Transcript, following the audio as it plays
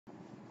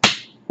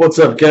What's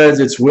up,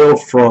 guys? It's Will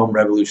from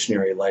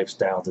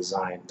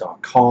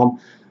RevolutionaryLifestyleDesign.com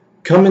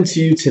coming to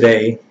you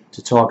today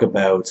to talk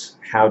about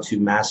how to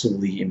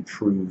massively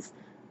improve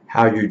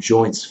how your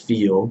joints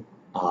feel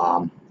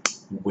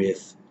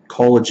with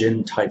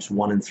collagen types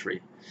 1 and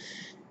 3.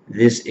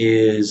 This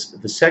is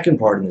the second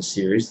part in the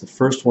series. The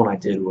first one I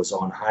did was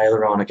on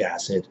hyaluronic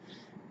acid.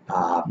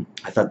 I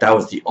thought that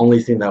was the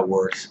only thing that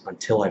works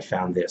until I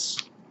found this,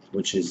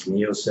 which is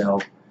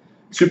NeoCell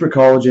Super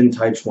Collagen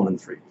types 1 and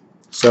 3.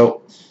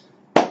 So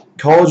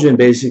collagen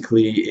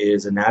basically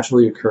is a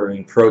naturally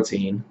occurring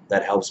protein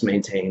that helps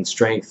maintain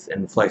strength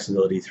and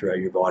flexibility throughout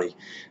your body.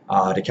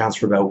 It accounts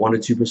for about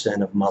 1 to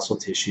 2% of muscle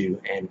tissue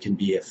and can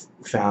be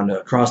found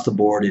across the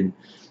board in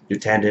your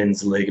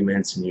tendons,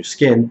 ligaments, and your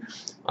skin.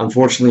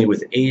 Unfortunately,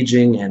 with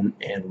aging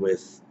and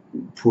with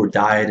poor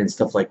diet and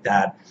stuff like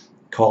that,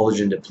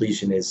 collagen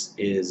depletion is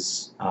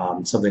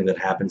something that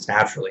happens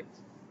naturally.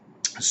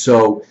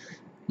 So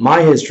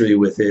my history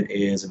with it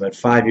is about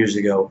 5 years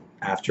ago.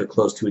 After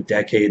close to a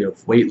decade of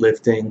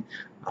weightlifting,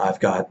 I've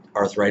got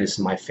arthritis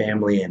in my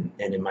family, and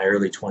in my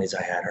early 20s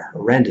I had a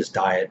horrendous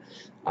diet.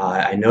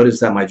 I noticed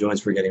that my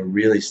joints were getting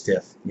really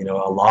stiff, a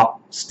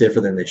lot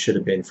stiffer than they should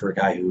have been for a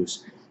guy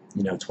who's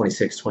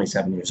 26,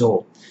 27 years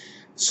old.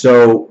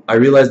 So I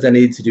realized I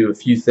needed to do a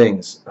few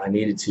things. I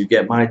needed to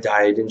get my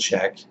diet in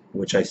check,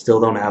 which I still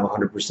don't have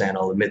 100%.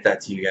 I'll admit that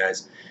to you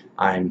guys.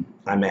 I'm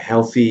a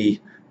healthy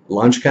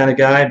lunch kind of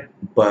guy,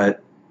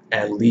 but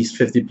at least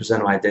 50%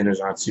 of my dinners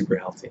aren't super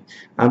healthy.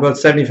 I'm about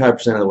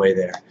 75% of the way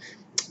there.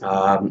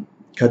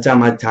 Cut down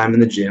my time in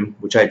the gym,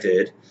 which I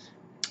did.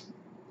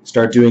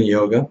 Start doing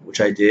yoga, which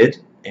I did,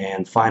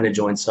 and find a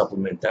joint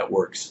supplement that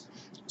works.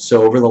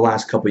 So over the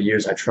last couple of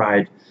years, I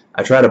tried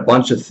a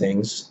bunch of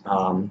things: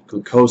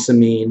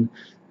 glucosamine,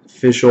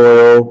 fish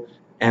oil,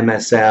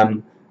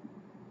 MSM.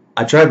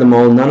 I tried them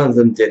all. None of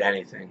them did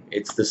anything.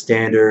 It's the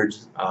standard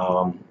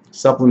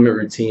supplement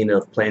routine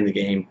of playing the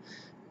game.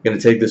 I'm going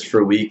to take this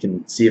for a week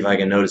and see if I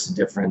can notice a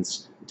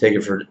difference. Take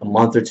it for a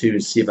month or two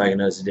and see if I can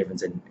notice a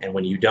difference. And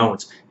when you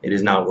don't, it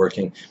is not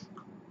working.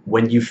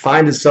 When you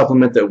find a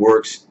supplement that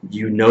works,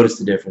 you notice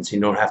the difference. You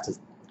don't have to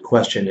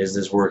question, is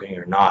this working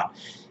or not?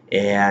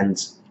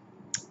 And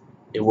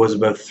it was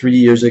about 3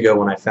 years ago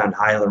when I found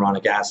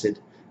hyaluronic acid.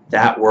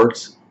 That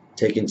worked.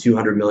 Taking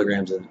 200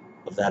 milligrams of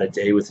that a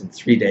day within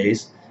 3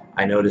 days,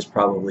 I noticed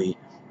probably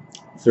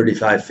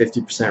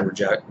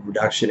 35–50%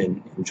 reduction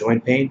in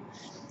joint pain.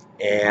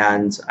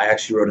 And I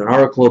actually wrote an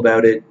article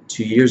about it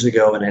 2 years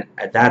ago, and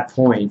at that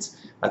point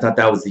I thought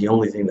that was the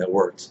only thing that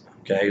worked.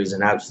 Okay, it was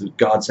an absolute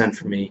godsend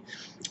for me.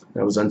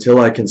 That was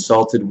until I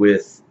consulted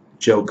with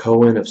Joe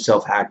Cohen of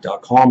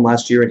selfhack.com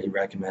last year, and he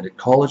recommended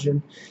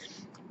collagen.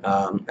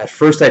 At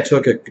first I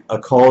took a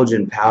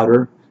collagen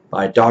powder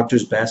by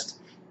Doctor's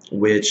Best,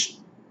 which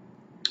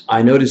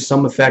I noticed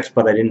some effects,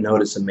 but I didn't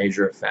notice a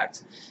major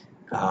effect.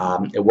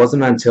 It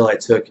wasn't until I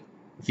took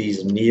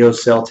these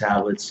NeoCell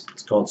tablets.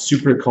 It's called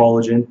Super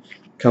Collagen.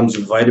 Comes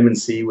with vitamin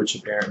C, which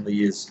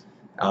apparently is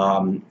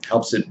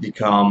helps it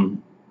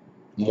become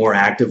more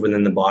active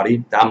within the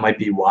body. That might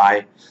be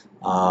why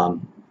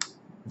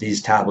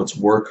these tablets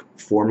work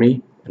for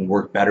me and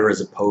work better as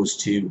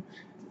opposed to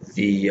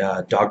the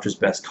Doctor's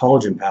Best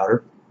collagen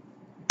powder.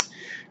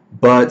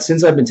 But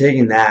since I've been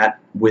taking that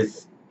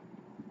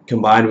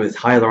combined with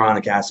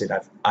hyaluronic acid,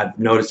 I've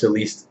noticed at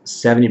least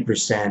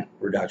 70%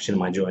 reduction in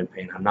my joint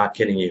pain. I'm not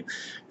kidding you.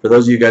 For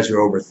those of you guys who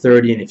are over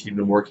 30, and if you've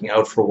been working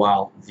out for a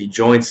while, the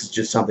joints is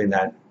just something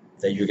that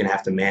you're going to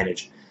have to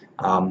manage.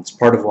 It's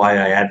part of why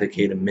I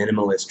advocate a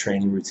minimalist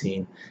training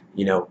routine.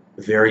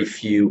 Very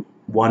few,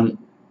 one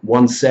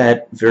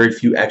set, very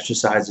few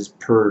exercises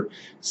per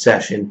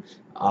session,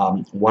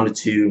 1 to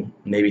 2,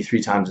 maybe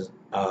 3 times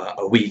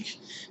a week,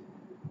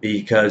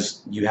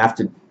 because you have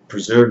to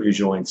preserve your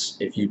joints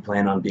if you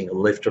plan on being a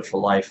lifter for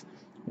life,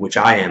 which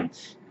I am.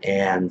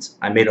 And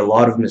I made a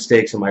lot of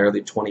mistakes in my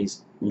early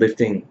 20s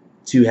lifting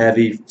too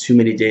heavy, too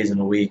many days in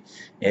a week,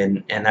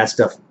 and that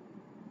stuff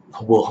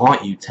will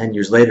haunt you 10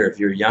 years later. If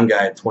you're a young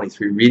guy at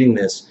 23 reading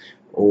this,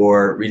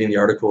 or reading the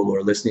article,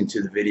 or listening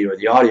to the video or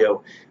the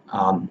audio,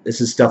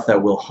 this is stuff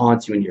that will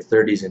haunt you in your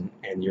 30s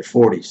and your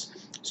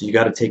 40s. So you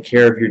got to take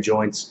care of your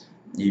joints.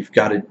 You've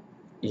got to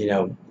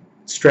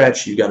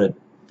stretch. You got to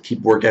keep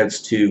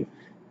workouts to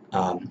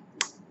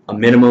a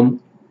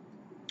minimum,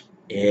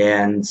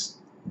 and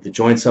the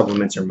joint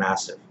supplements are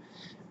massive.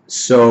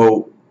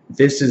 So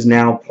this is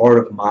now part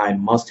of my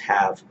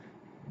must-have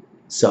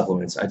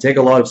supplements. I take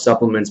a lot of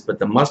supplements, but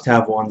the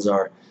must-have ones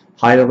are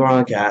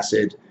hyaluronic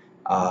acid,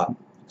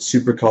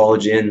 super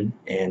collagen,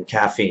 and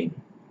caffeine.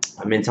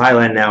 I'm in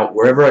Thailand now.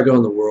 Wherever I go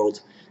in the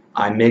world,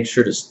 I make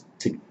sure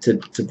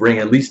to bring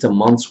at least a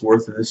month's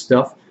worth of this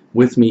stuff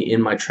with me in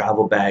my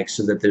travel bag,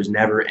 so that there's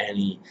never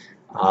any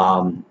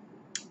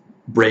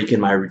break in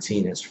my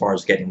routine as far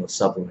as getting those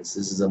supplements.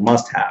 This is a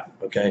must-have.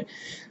 Okay,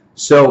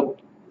 so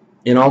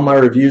in all my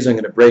reviews, I'm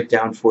going to break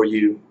down for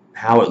you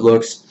how it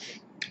looks.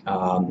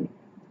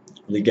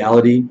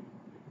 Legality: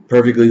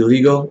 perfectly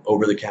legal,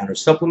 over-the-counter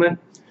supplement.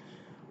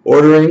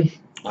 Ordering: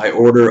 I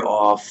order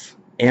off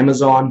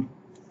Amazon.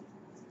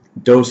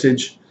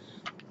 Dosage: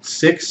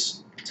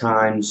 6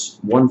 times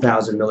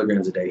 1,000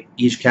 milligrams a day.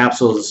 Each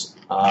capsule is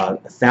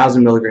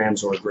 1,000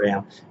 milligrams or a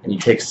gram, and you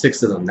take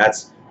 6 of them.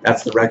 That's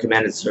the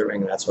recommended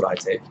serving, and that's what I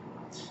take.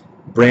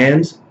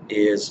 Brand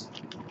is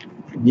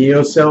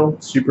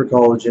NeoCell Super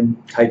Collagen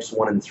Types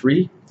 1 and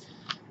 3.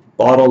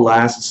 Bottle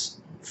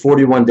lasts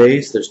 41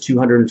 days. There's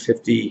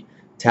 250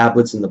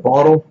 tablets in the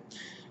bottle.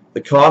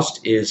 The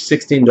cost is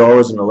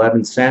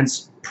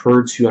 $16.11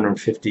 per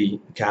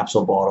 250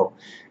 capsule bottle,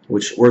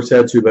 which works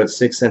out to about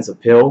 6 cents a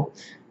pill.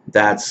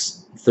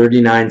 That's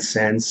 39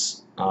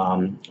 cents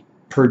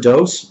per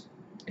dose,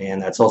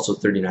 and that's also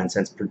 39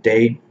 cents per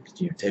day.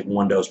 You take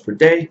 1 dose per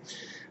day,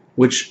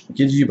 which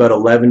gives you about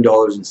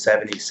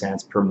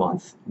 $11.70 per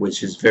month,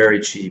 which is very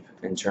cheap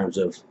in terms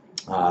of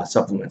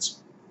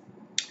supplements.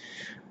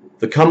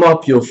 The come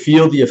up, you'll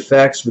feel the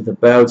effects with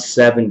about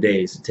 7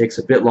 days. It takes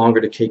a bit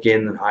longer to kick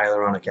in than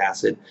hyaluronic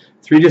acid.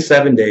 3 to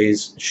 7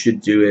 days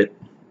should do it,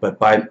 but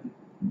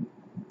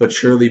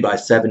surely by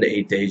 7 to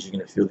 8 days you're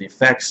going to feel the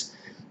effects.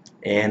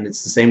 And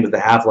it's the same with the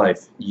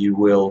half-life. You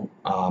will,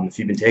 if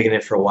you've been taking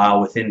it for a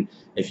while,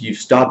 if you've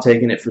stopped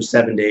taking it for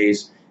 7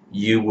 days,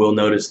 you will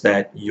notice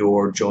that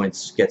your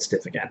joints get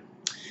stiff again.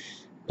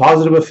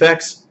 Positive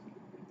effects,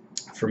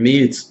 for me,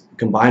 it's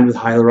combined with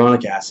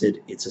hyaluronic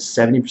acid. It's a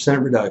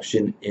 70%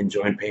 reduction in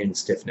joint pain and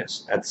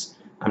stiffness.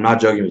 I'm not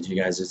joking with you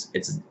guys.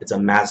 It's a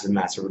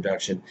massive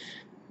reduction.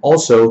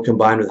 Also,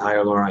 combined with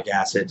hyaluronic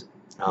acid,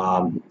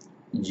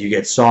 you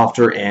get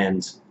softer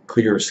and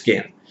clearer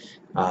skin.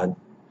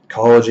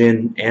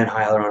 Collagen and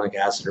hyaluronic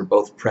acid are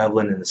both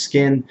prevalent in the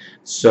skin,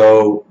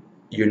 so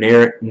your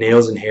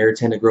nails and hair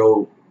tend to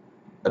grow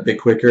a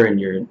bit quicker, and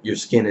your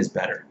skin is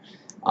better.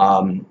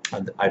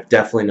 I've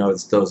definitely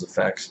noticed those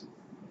effects.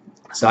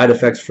 Side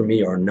effects for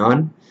me are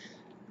none.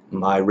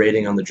 My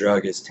rating on the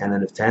drug is 10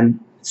 out of 10.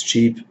 It's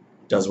cheap,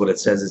 does what it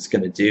says it's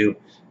going to do,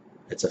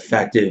 it's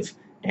effective,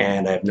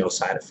 and I have no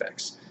side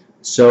effects.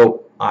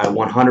 So I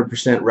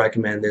 100%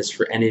 recommend this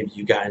for any of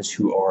you guys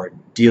who are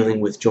dealing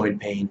with joint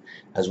pain,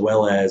 as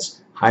well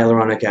as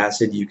hyaluronic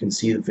acid. You can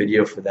see the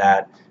video for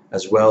that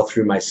as well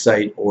through my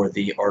site, or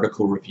the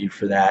article review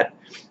for that.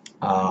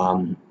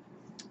 And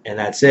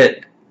that's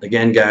it.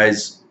 Again,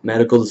 guys,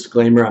 medical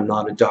disclaimer, I'm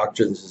not a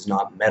doctor. This is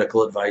not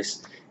medical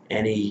advice.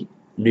 Any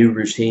new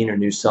routine or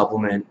new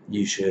supplement,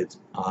 you should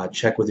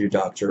check with your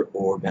doctor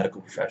or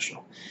medical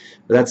professional.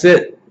 But that's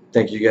it.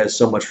 Thank you guys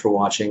so much for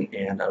watching,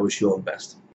 and I wish you all the best.